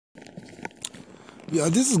Yo,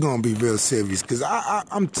 this is going to be real serious because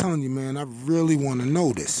I'm telling you, man, I really want to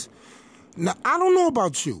know this. Now, I don't know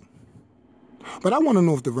about you, but I want to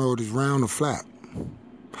know if the road is round or flat.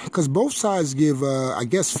 Because both sides give, I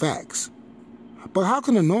guess, facts. But how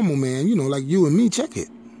can a normal man, like you and me, check it?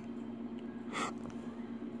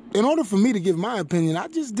 In order for me to give my opinion, I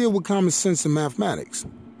just deal with common sense and mathematics.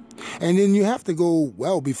 And then you have to go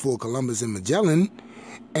well before Columbus and Magellan.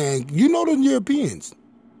 And the Europeans.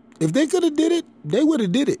 If they could have did it, they would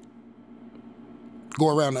have did it.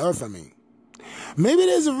 Go around the earth, I mean. Maybe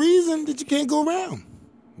there's a reason that you can't go around.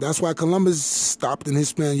 That's why Columbus stopped in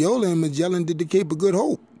Hispaniola and Magellan did the Cape of Good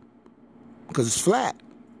Hope. Because it's flat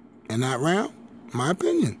and not round, my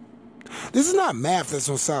opinion. This is not math that's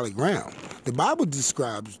on solid ground. The Bible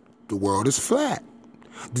describes the world as flat.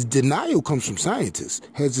 The denial comes from scientists,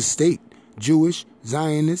 heads of state, Jewish,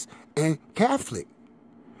 Zionist, and Catholic.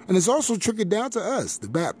 And it's also trickled down to us, the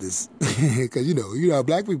Baptists. Because, you know how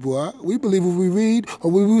black people are. We believe what we read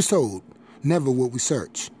or what we was told, never what we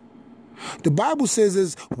search. The Bible says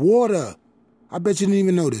there's water. I bet you didn't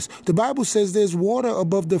even know this. The Bible says there's water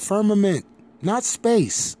above the firmament, not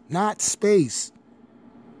space, not space.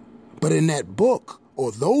 But in that book,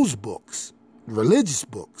 or those books, religious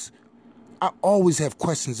books, I always have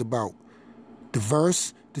questions about the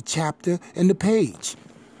verse, the chapter, and the page.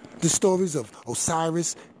 The stories of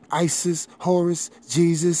Osiris, Isis, Horus,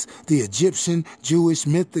 Jesus, the Egyptian, Jewish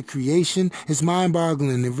myth of creation is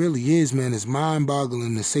mind-boggling. It really is, man. It's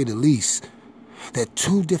mind-boggling to say the least. That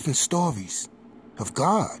two different stories of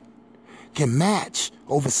God can match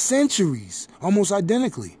over centuries, almost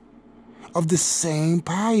identically, of the same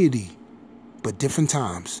piety, but different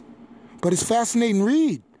times. But it's fascinating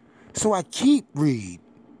read. So I keep read.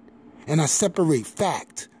 And I separate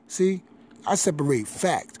fact. See? I separate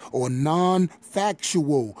fact or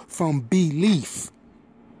non-factual from belief.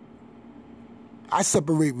 I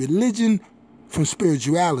separate religion from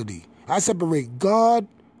spirituality. I separate God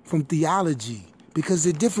from theology because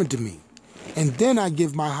they're different to me. And then I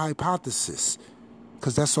give my hypothesis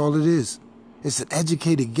because that's all it is. It's an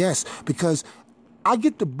educated guess because I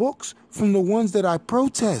get the books from the ones that I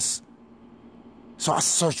protest. So I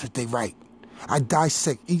search what they write. I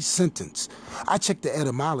dissect each sentence. I check the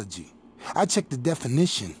etymology. I check the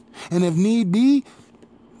definition. And if need be,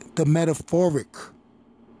 the metaphoric.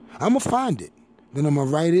 I'm going to find it. Then I'm going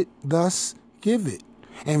to write it, thus give it.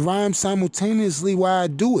 And rhyme simultaneously while I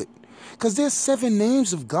do it. Because there's 7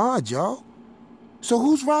 names of God, y'all. So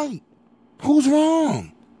who's right? Who's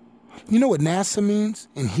wrong? You know what NASA means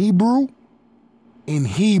in Hebrew? In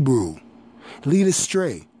Hebrew, lead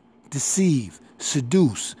astray, deceive,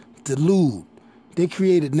 seduce, delude. They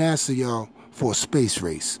created NASA, y'all, for a space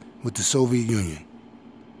race with the Soviet Union.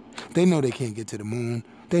 They know they can't get to the moon.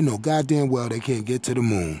 They know goddamn well they can't get to the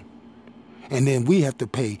moon. And then we have to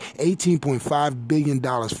pay $18.5 billion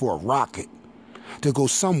for a rocket to go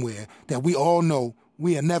somewhere that we all know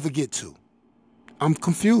we'll never get to. I'm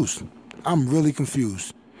confused. I'm really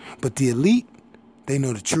confused. But the elite, they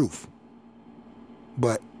know the truth.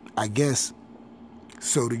 But I guess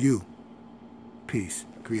so do you. Peace.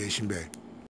 Creation Bay.